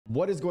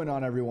What is going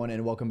on, everyone,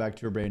 and welcome back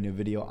to a brand new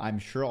video. I'm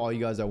sure all you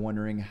guys are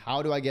wondering,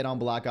 how do I get on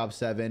Black Ops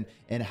 7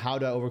 and how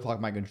do I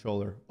overclock my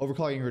controller?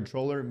 Overclocking your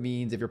controller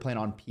means if you're playing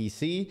on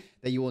PC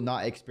that you will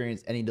not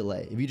experience any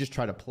delay. If you just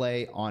try to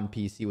play on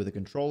PC with a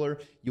controller,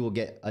 you will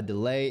get a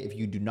delay if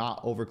you do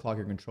not overclock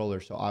your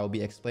controller. So I will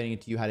be explaining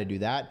to you how to do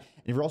that.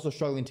 And if you're also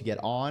struggling to get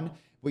on,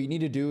 what you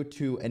need to do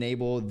to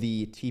enable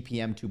the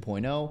TPM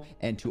 2.0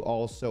 and to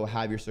also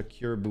have your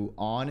secure boot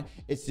on,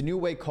 it's the new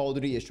way Call of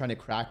Duty is trying to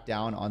crack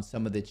down on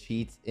some of the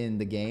cheats in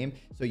the game.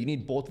 So you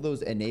need both of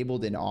those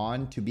enabled and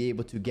on to be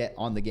able to get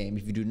on the game.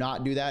 If you do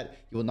not do that,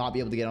 you will not be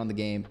able to get on the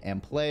game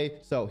and play.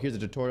 So here's a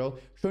tutorial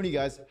showing you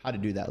guys how to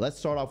do that. Let's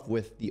start off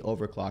with the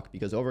overclock,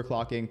 because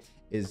overclocking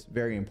is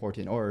very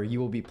important, or you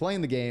will be playing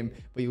the game,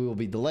 but you will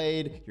be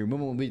delayed. Your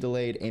movement will be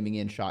delayed, aiming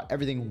in, shot,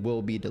 everything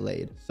will be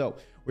delayed. So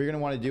what you're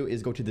gonna wanna do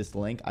is go to this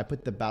link. I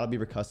put the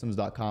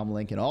battlebeavercustoms.com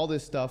link and all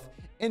this stuff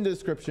in the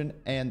description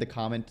and the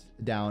comment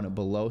down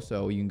below.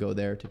 So you can go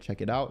there to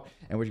check it out.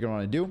 And what you're gonna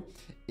wanna do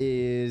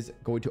is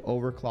go to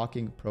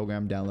overclocking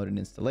program download and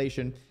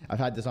installation. I've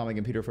had this on my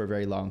computer for a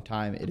very long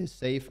time. It is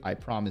safe, I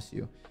promise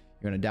you.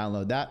 You're gonna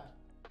download that.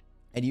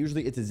 And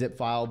usually it's a zip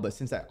file, but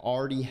since I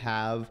already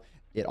have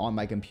it on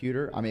my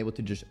computer, I'm able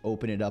to just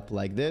open it up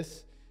like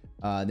this.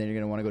 Then you're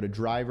gonna wanna go to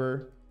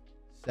driver,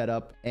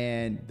 setup,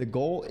 and the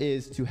goal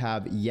is to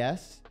have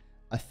yes,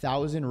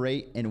 1000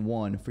 rate and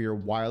 1 for your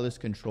wireless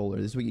controller.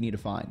 This is what you need to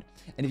find.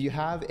 And if you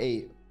have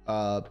a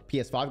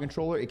PS5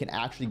 controller, it can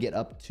actually get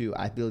up to,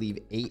 I believe,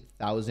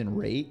 8000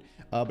 rate.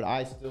 But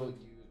I still use,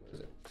 what is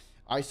it?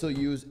 I still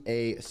use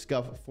a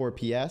SCUF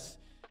 4PS.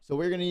 So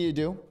what you're gonna need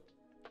to do,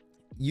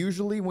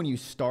 usually when you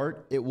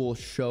start, it will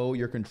show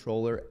your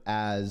controller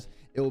as,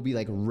 it will be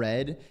like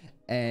red,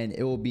 and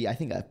it will be, I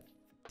think, a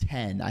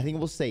 10. I think it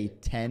will say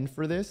 10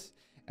 for this.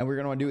 And what you're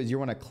gonna wanna do is you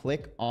wanna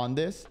click on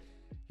this.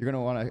 You're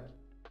gonna wanna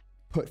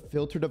put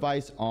filter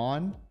device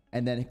on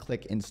and then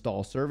click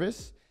install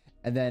service.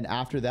 And then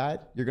after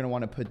that, you're gonna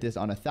wanna put this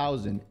on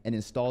 1000 and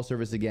install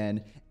service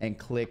again and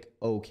click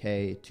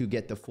OK to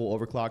get the full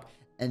overclock.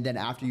 And then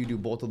after you do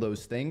both of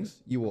those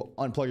things, you will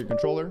unplug your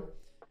controller,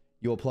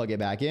 you will plug it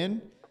back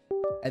in,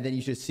 and then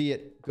you should see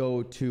it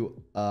go to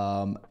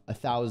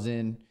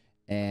 1000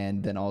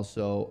 and then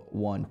also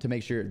 1 to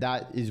make sure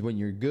that is when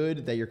you're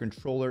good, that your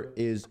controller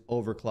is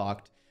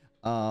overclocked.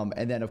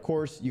 And then of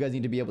course you guys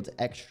need to be able to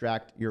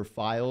extract your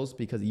files,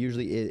 because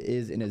usually it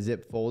is in a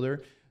zip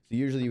folder. So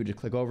usually you would just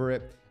click over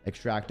it,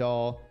 extract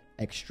all,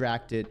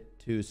 extract it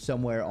to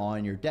somewhere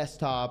on your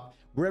desktop,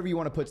 wherever you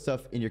want to put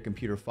stuff in your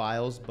computer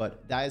files.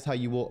 But that is how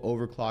you will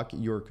overclock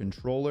your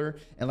controller.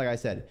 And like I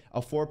said,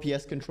 a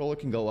 4PS controller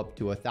can go up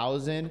to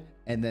 1000,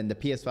 and then the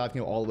PS5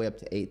 can go all the way up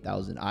to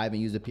 8000. I haven't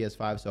used a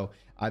PS5, so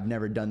I've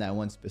never done that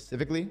one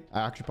specifically.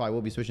 I actually probably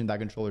will be switching that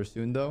controller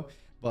soon though.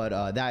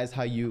 But that is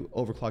how you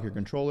overclock your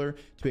controller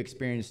to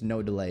experience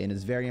no delay. And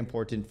it's very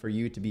important for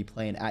you to be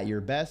playing at your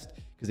best,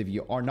 because if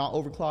you are not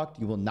overclocked,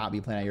 you will not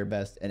be playing at your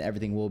best, and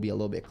everything will be a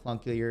little bit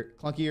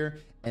clunkier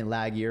and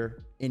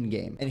laggier in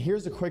game. And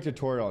here's a quick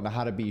tutorial on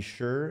how to be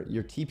sure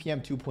your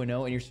TPM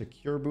 2.0 and your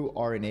secure boot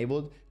are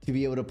enabled to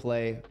be able to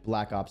play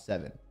Black Ops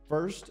 7.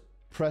 First,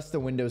 press the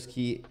Windows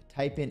key,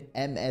 type in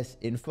MS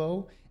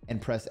info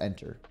and press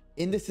enter.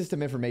 In the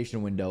system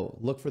information window,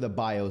 look for the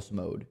BIOS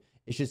mode.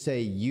 It should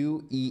say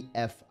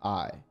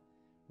UEFI.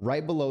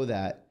 Right below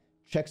that,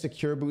 check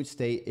secure boot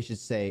state. It should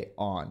say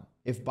on.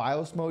 If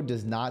BIOS mode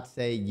does not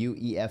say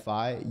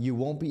UEFI, you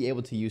won't be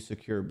able to use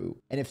secure boot.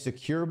 And if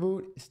secure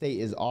boot state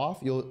is off,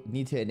 you'll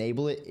need to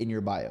enable it in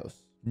your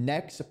BIOS.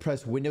 Next,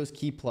 press Windows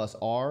key plus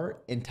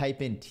R and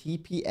type in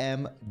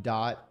TPM.MSC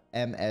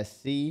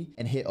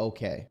and hit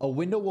OK. A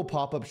window will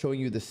pop up showing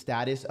you the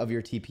status of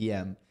your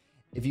TPM.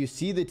 If you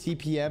see the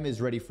TPM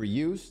is ready for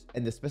use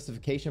and the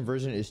specification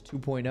version is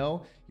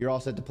 2.0, you're all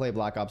set to play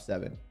Black Ops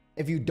 7.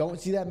 If you don't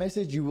see that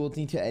message, you will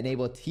need to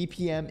enable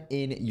TPM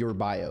in your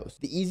BIOS.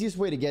 The easiest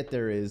way to get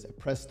there is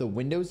press the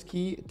Windows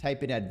key,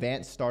 type in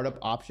advanced startup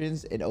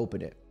options and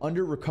open it.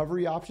 Under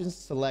recovery options,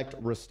 select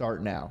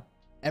restart now.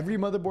 Every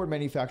motherboard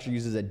manufacturer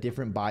uses a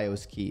different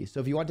BIOS key. So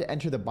if you want to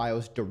enter the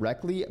BIOS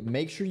directly,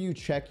 make sure you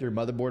check your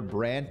motherboard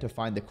brand to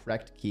find the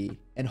correct key.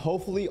 And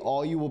hopefully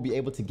all you will be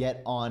able to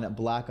get on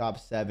Black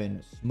Ops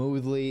 7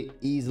 smoothly,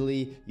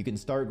 easily. You can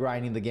start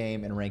grinding the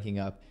game and ranking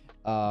up.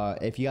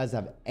 If you guys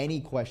have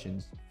any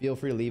questions, feel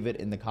free to leave it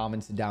in the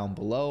comments down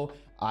below.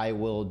 I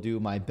will do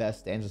my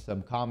best to answer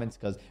some comments,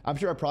 because I'm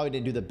sure I probably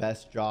didn't do the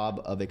best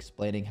job of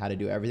explaining how to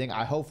do everything.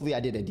 Hopefully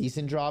I did a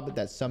decent job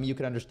that some of you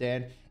can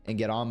understand and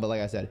get on. But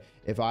like I said,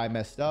 if I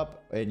messed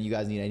up and you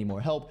guys need any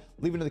more help,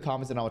 leave it in the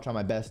comments and I will try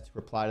my best to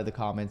reply to the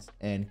comments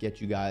and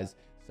get you guys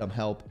some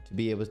help to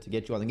be able to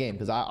get you on the game,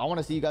 because I want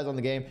to see you guys on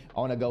the game. I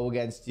want to go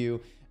against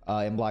you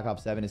in Black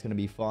Ops 7. It's going to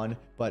be fun,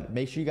 but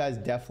make sure you guys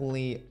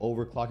definitely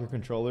overclock your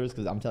controllers,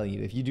 because I'm telling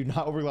you, if you do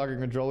not overclock your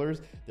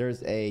controllers,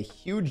 there's a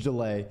huge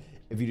delay.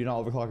 If you do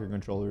not overclock your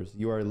controllers,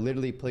 you are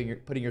literally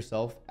putting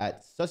yourself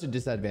at such a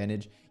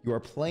disadvantage. You are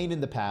playing in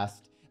the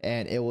past,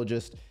 and it will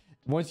just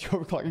once you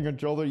overclock your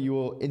controller, you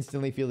will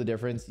instantly feel the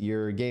difference.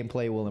 Your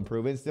gameplay will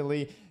improve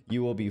instantly.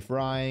 You will be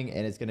frying,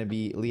 and it's going to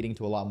be leading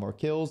to a lot more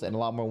kills and a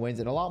lot more wins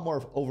and a lot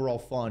more overall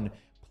fun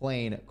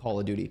playing Call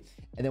of Duty.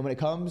 And then when it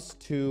comes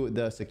to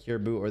the secure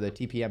boot or the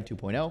TPM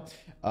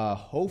 2.0,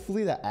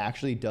 hopefully that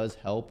actually does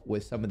help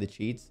with some of the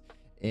cheats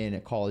in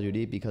Call of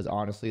Duty, because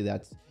honestly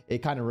it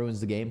kind of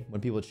ruins the game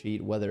when people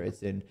cheat, whether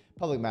it's in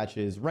public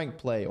matches, ranked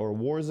play, or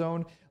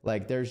Warzone.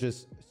 Like, there's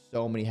just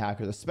so many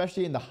hackers,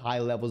 especially in the high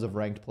levels of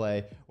ranked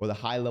play or the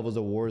high levels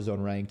of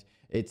Warzone ranked.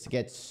 It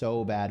gets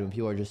so bad when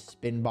people are just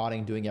spin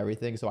botting, doing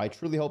everything. So I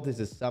truly hope this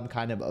is some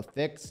kind of a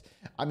fix.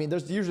 I mean,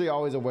 there's usually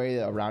always a way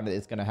around it.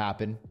 It's going to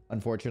happen,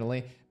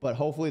 unfortunately, but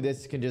hopefully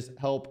this can just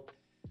help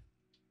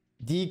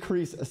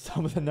decrease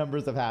some of the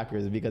numbers of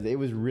hackers, because it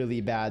was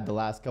really bad the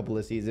last couple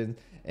of seasons.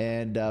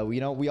 And you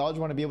know, we all just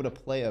want to be able to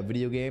play a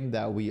video game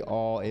that we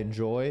all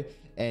enjoy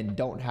and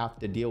don't have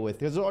to deal with.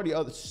 There's already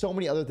so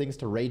many other things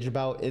to rage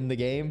about in the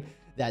game,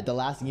 that the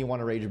last thing you want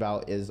to rage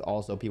about is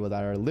also people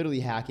that are literally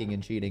hacking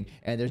and cheating,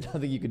 and there's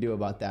nothing you can do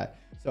about that.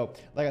 So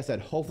like I said,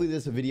 hopefully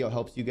this video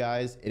helps you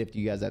guys, and if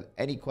you guys have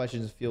any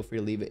questions, feel free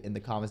to leave it in the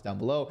comments down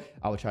below.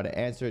 I will try to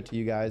answer it to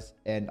you guys,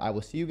 and I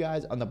will see you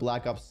guys on the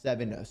Black Ops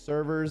 7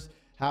 servers.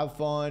 Have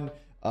fun,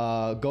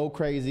 go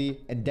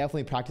crazy, and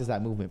definitely practice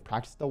that movement.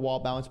 Practice the wall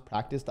bounce,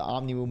 practice the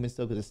omni movement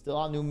still, because it's still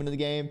omni movement in the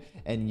game,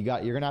 and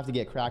you're gonna have to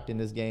get cracked in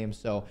this game.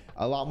 So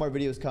a lot more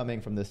videos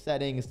coming from the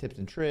settings, tips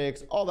and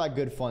tricks, all that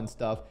good fun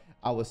stuff.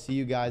 I will see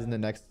you guys in the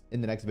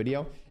next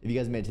video. If you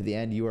guys made it to the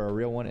end, you are a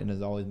real one, and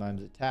as always, my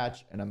name's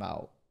Attach, and I'm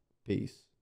out. Peace.